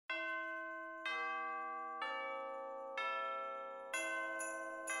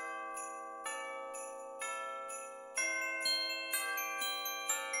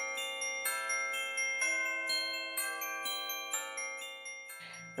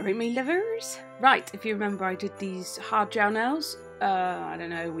Alright, my lovers. Right, if you remember, I did these hard gel nails, I don't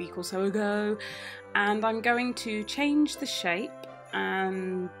know, a week or so ago, and I'm going to change the shape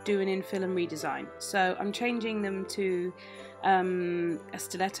and do an infill and redesign. So I'm changing them to a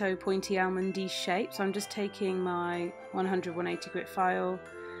stiletto pointy almondy shape. So I'm just taking my 100-180 grit file,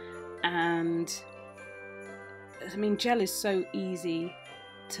 and I mean, gel is so easy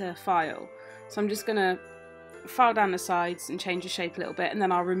to file, so I'm just gonna file down the sides and change the shape a little bit, and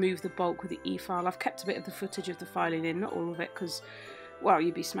then I'll remove the bulk with the Efile. I've kept a bit of the footage of the filing in, not all of it, because, well,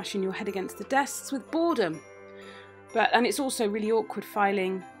 you'd be smashing your head against the desks with boredom. And it's also really awkward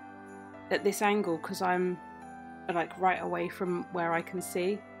filing at this angle because I'm like right away from where I can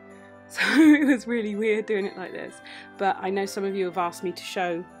see. So it was really weird doing it like this. But I know some of you have asked me to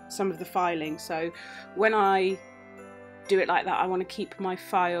show some of the filing, so when I do it like that, I want to keep my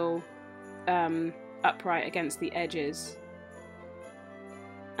file upright against the edges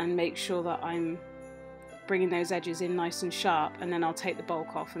and make sure that I'm bringing those edges in nice and sharp, and then I'll take the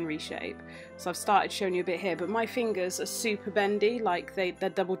bulk off and reshape. So I've started showing you a bit here, but my fingers are super bendy, like they're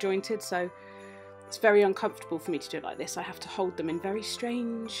double jointed, so it's very uncomfortable for me to do it like this. I have to hold them in very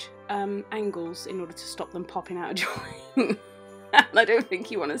strange angles in order to stop them popping out of joint. And I don't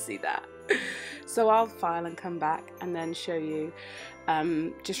think you want to see that. So I'll file and come back and then show you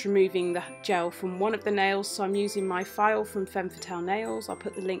just removing the gel from one of the nails. So I'm using my file from Femme Fatale nails. I'll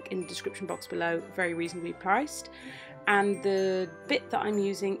put the link in the description box below, very reasonably priced. And the bit that I'm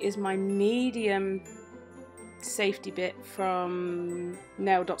using is my medium safety bit from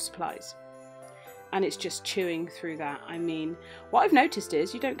Nail Dot Supplies. And it's just chewing through that. I mean, what I've noticed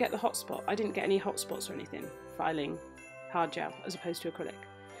is you don't get the hot spot. I didn't get any hot spots or anything filing hard gel as opposed to acrylic.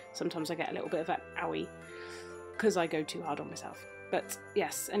 Sometimes I get a little bit of an owie because I go too hard on myself. But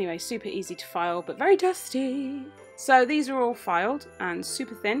yes, anyway, super easy to file, but very dusty. So these are all filed and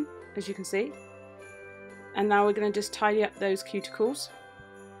super thin, as you can see. And now we're going to just tidy up those cuticles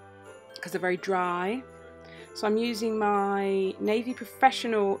because they're very dry. So I'm using my Navy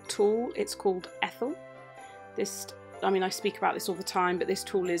Professional tool. It's called Ethel. This, I mean, I speak about this all the time, but this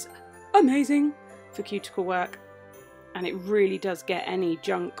tool is amazing for cuticle work. And it really does get any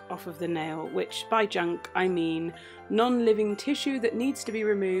junk off of the nail, which by junk I mean non-living tissue that needs to be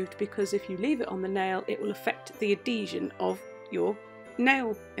removed, because if you leave it on the nail it will affect the adhesion of your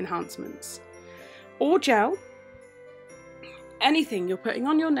nail enhancements. Or gel. Anything you're putting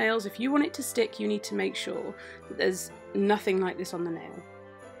on your nails, if you want it to stick, you need to make sure that there's nothing like this on the nail.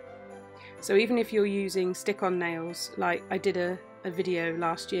 So even if you're using stick-on nails, like I did a video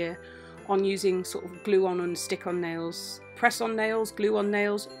last year on using sort of glue-on and stick-on nails, press-on nails, glue-on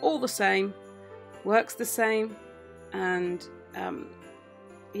nails, all the same, works the same, and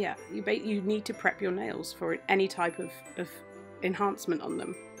yeah, you need to prep your nails for any type of enhancement on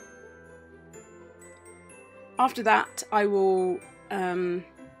them. After that, I will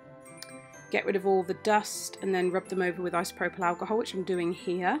get rid of all the dust and then rub them over with isopropyl alcohol, which I'm doing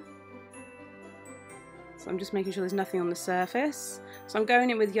here. So I'm just making sure there's nothing on the surface. So I'm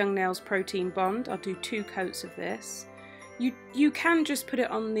going in with Young Nails Protein Bond. I'll do 2 coats of this. You can just put it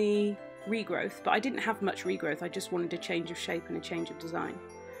on the regrowth, but I didn't have much regrowth. I just wanted a change of shape and a change of design.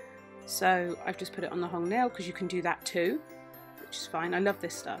 So I've just put it on the whole nail, because you can do that too, which is fine. I love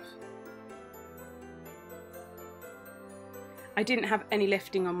this stuff. I didn't have any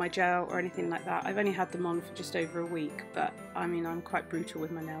lifting on my gel or anything like that. I've only had them on for just over a week, but I mean, I'm quite brutal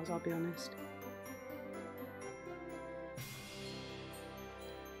with my nails, I'll be honest.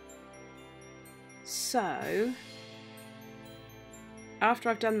 So, after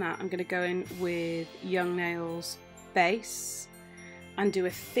I've done that, I'm going to go in with Young Nails Base and do a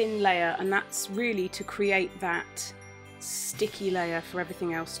thin layer, and that's really to create that sticky layer for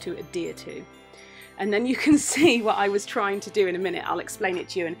everything else to adhere to. And then you can see what I was trying to do in a minute. I'll explain it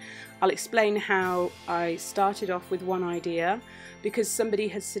to you, and I'll explain how I started off with one idea, because somebody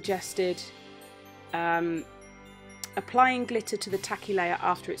has suggested applying glitter to the tacky layer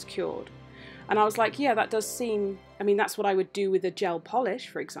after it's cured. And I was like, yeah, that does seem, I mean, that's what I would do with a gel polish,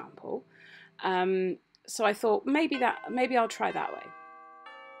 for example. So I thought maybe I'll try that way.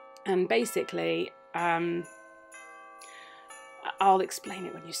 And basically, I'll explain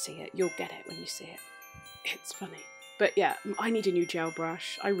it when you see it. You'll get it when you see it. It's funny. But yeah, I need a new gel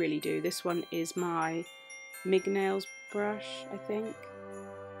brush. I really do. This one is my Mig Nails brush, I think.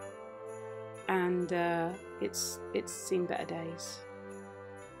 And it's seen better days.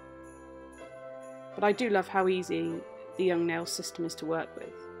 But I do love how easy the Young Nails system is to work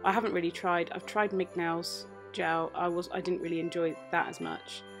with. I haven't really tried. I've tried Mig Nails gel. I didn't really enjoy that as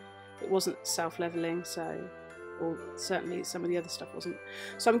much. It wasn't self-leveling, so or certainly some of the other stuff wasn't.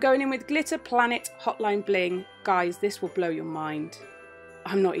 So I'm going in with Glitter Planet Hotline Bling. Guys, this will blow your mind.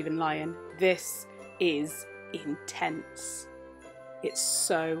 I'm not even lying. This is intense. It's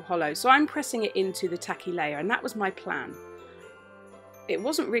so hollow. So I'm pressing it into the tacky layer, and that was my plan. It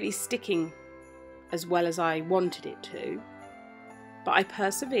wasn't really sticking as well as I wanted it to, but I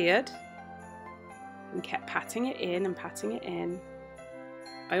persevered and kept patting it in and patting it in.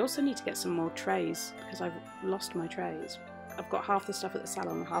 I also need to get some more trays because I've lost my trays. I've got half the stuff at the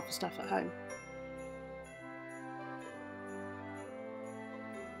salon and half the stuff at home.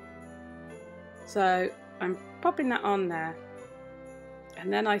 So I'm popping that on there.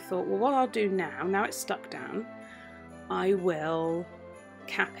 And then I thought, well, what I'll do now it's stuck down, I will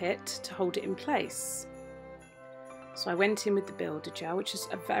cap it to hold it in place. So I went in with the builder gel, which is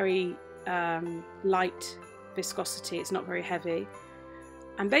a very light viscosity, it's not very heavy.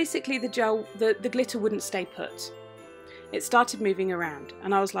 And basically the gel, the glitter wouldn't stay put. It started moving around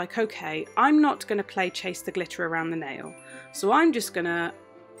and I was like, okay, I'm not going to play chase the glitter around the nail. So I'm just going to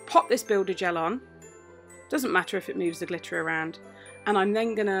pop this builder gel on. Doesn't matter if it moves the glitter around. And I'm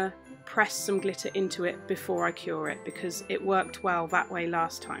then going to press some glitter into it before I cure it, because it worked well that way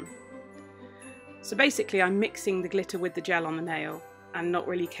last time. So basically I'm mixing the glitter with the gel on the nail and not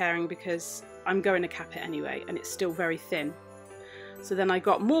really caring because I'm going to cap it anyway and it's still very thin. So then I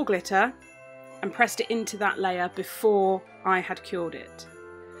got more glitter and pressed it into that layer before I had cured it.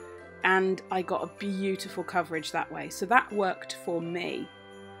 And I got a beautiful coverage that way. So that worked for me.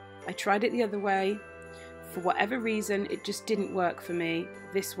 I tried it the other way. For whatever reason, it just didn't work for me.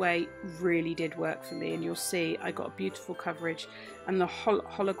 This way really did work for me. And you'll see I got a beautiful coverage. And the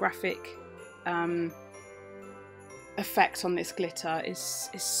holographic effect on this glitter is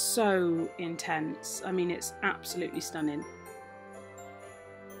so intense. I mean, it's absolutely stunning.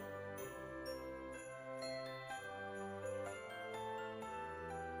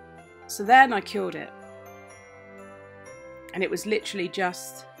 So then I cured it. And it was literally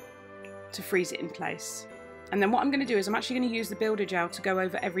just to freeze it in place. And then what I'm going to do is I'm actually going to use the builder gel to go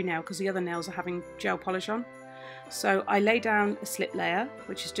over every nail because the other nails are having gel polish on. So I lay down a slip layer,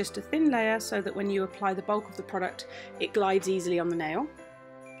 which is just a thin layer so that when you apply the bulk of the product, it glides easily on the nail.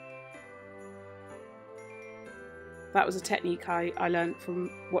 That was a technique I learned from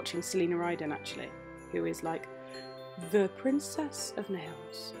watching Selena Ryden, actually, who is like the princess of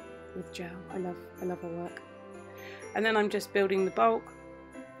nails with gel. I love her work. And then I'm just building the bulk,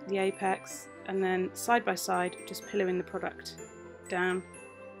 the apex, and then side by side just pillowing the product down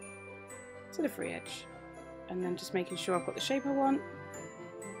to the free edge, and then just making sure I've got the shape I want.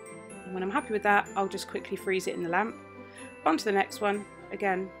 And when I'm happy with that, I'll just quickly freeze it in the lamp. On to the next one.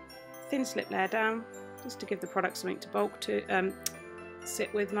 Again, thin slip layer down just to give the product something to bulk to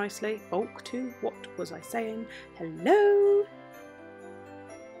sit with nicely. Bulk to? What was I saying? Hello?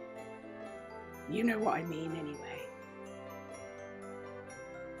 You know what I mean anyway.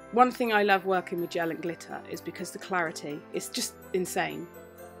 One thing I love working with gel and glitter is because the clarity is just insane.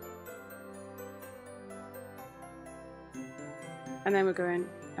 And then we're going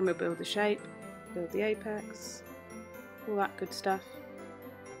and we'll build the shape, build the apex, all that good stuff.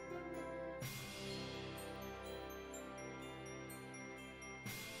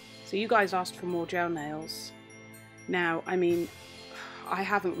 So you guys asked for more gel nails. Now, I mean, I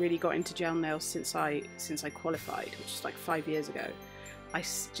haven't really got into gel nails since I qualified, which is like 5 years ago. I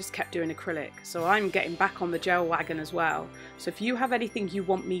just kept doing acrylic, so I'm getting back on the gel wagon as well. So if you have anything you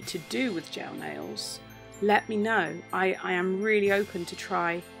want me to do with gel nails, let me know. I am really open to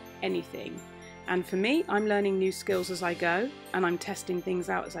try anything. And for me, I'm learning new skills as I go, and I'm testing things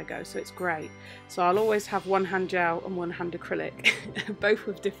out as I go, so it's great. So I'll always have one hand gel and one hand acrylic, both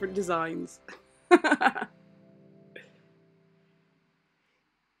with different designs.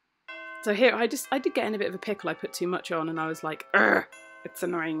 So here, I did get in a bit of a pickle. I put too much on and I was like, ugh, it's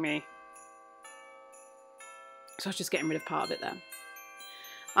annoying me. So I was just getting rid of part of it there.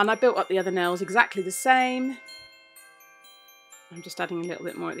 And I built up the other nails exactly the same. I'm just adding a little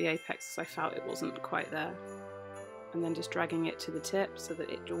bit more at the apex because I felt it wasn't quite there. And then just dragging it to the tip so that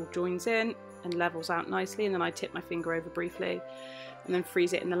it all joins in and levels out nicely. And then I tip my finger over briefly and then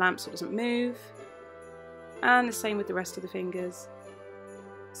freeze it in the lamp so it doesn't move. And the same with the rest of the fingers.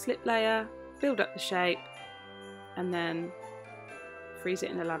 Slip layer, build up the shape, and then freeze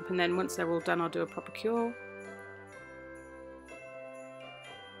it in the lamp. And then once they're all done, I'll do a proper cure.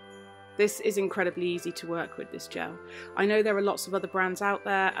 This is incredibly easy to work with, this gel. I know there are lots of other brands out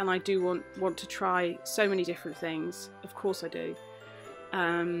there, and I do want to try so many different things. Of course I do.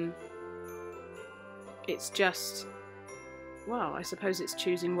 It's just well, I suppose it's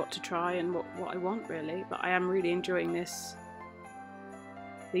choosing what to try and what I want really, but I am really enjoying this,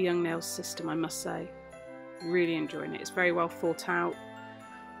 the Young Nails system, I must say. Really enjoying it. It's very well thought out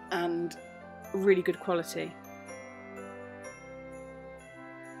and really good quality.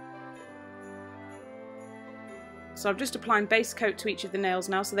 So I'm just applying base coat to each of the nails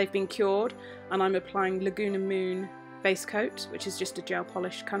now, so they've been cured, and I'm applying Laguna Moon base coat, which is just a gel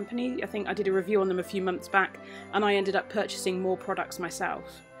polish company. I think I did a review on them a few months back, and I ended up purchasing more products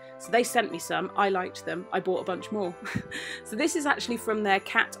myself. So they sent me some, I liked them, I bought a bunch more. So this is actually from their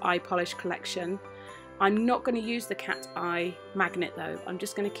cat eye polish collection. I'm not going to use the cat eye magnet though, I'm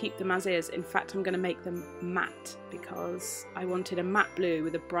just going to keep them as is. In fact, I'm going to make them matte because I wanted a matte blue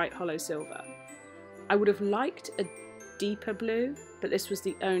with a bright hollow silver. I would have liked a deeper blue, but this was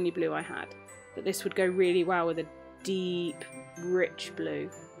the only blue I had. But this would go really well with a deep, rich blue.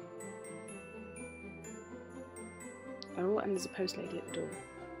 Oh, and there's a post lady at the door.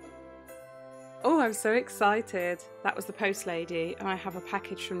 Oh, I'm so excited. That was the post lady, and I have a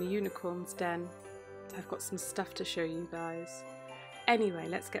package from the Unicorn's Den. I've got some stuff to show you guys. Anyway,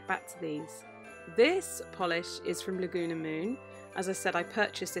 let's get back to these. This polish is from Laguna Moon. As I said, I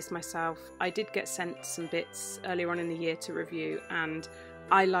purchased this myself. I did get sent some bits earlier on in the year to review, and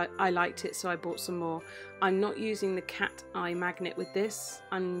I liked it, so I bought some more. I'm not using the cat eye magnet with this.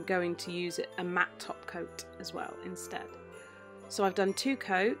 I'm going to use a matte top coat as well instead. So I've done 2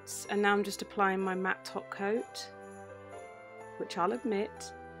 coats, and now I'm just applying my matte top coat, which I'll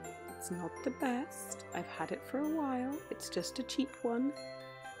admit, it's not the best. I've had it for a while. It's just a cheap one.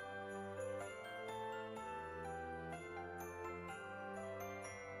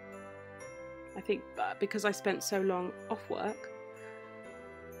 I think because I spent so long off work,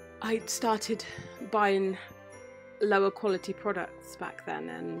 I started buying lower quality products back then,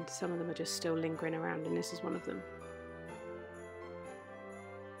 and some of them are just still lingering around, and this is one of them.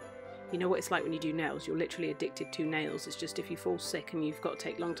 You know what it's like when you do nails, you're literally addicted to nails. It's just if you fall sick and you've got to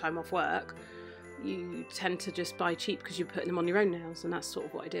take long time off work, you tend to just buy cheap because you're putting them on your own nails, and that's sort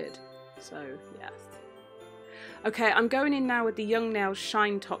of what I did. So, yes. Okay, I'm going in now with the Young Nails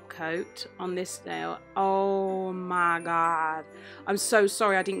Shine Top Coat on this nail. Oh my god. I'm so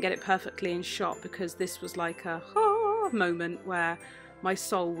sorry I didn't get it perfectly in shot, because this was like a moment where my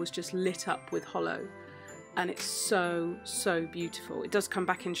soul was just lit up with hollow. And it's so, so beautiful. It does come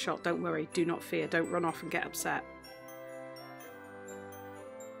back in shot, don't worry, do not fear, don't run off and get upset.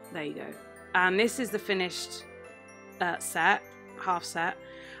 There you go. And this is the finished set, half set.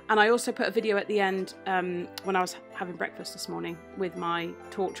 And I also put a video at the end when I was having breakfast this morning with my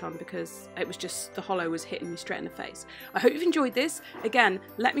torch on, because it was just, the hollow was hitting me straight in the face. I hope you've enjoyed this. Again,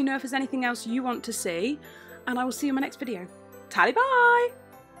 let me know if there's anything else you want to see, and I will see you in my next video. Tally bye!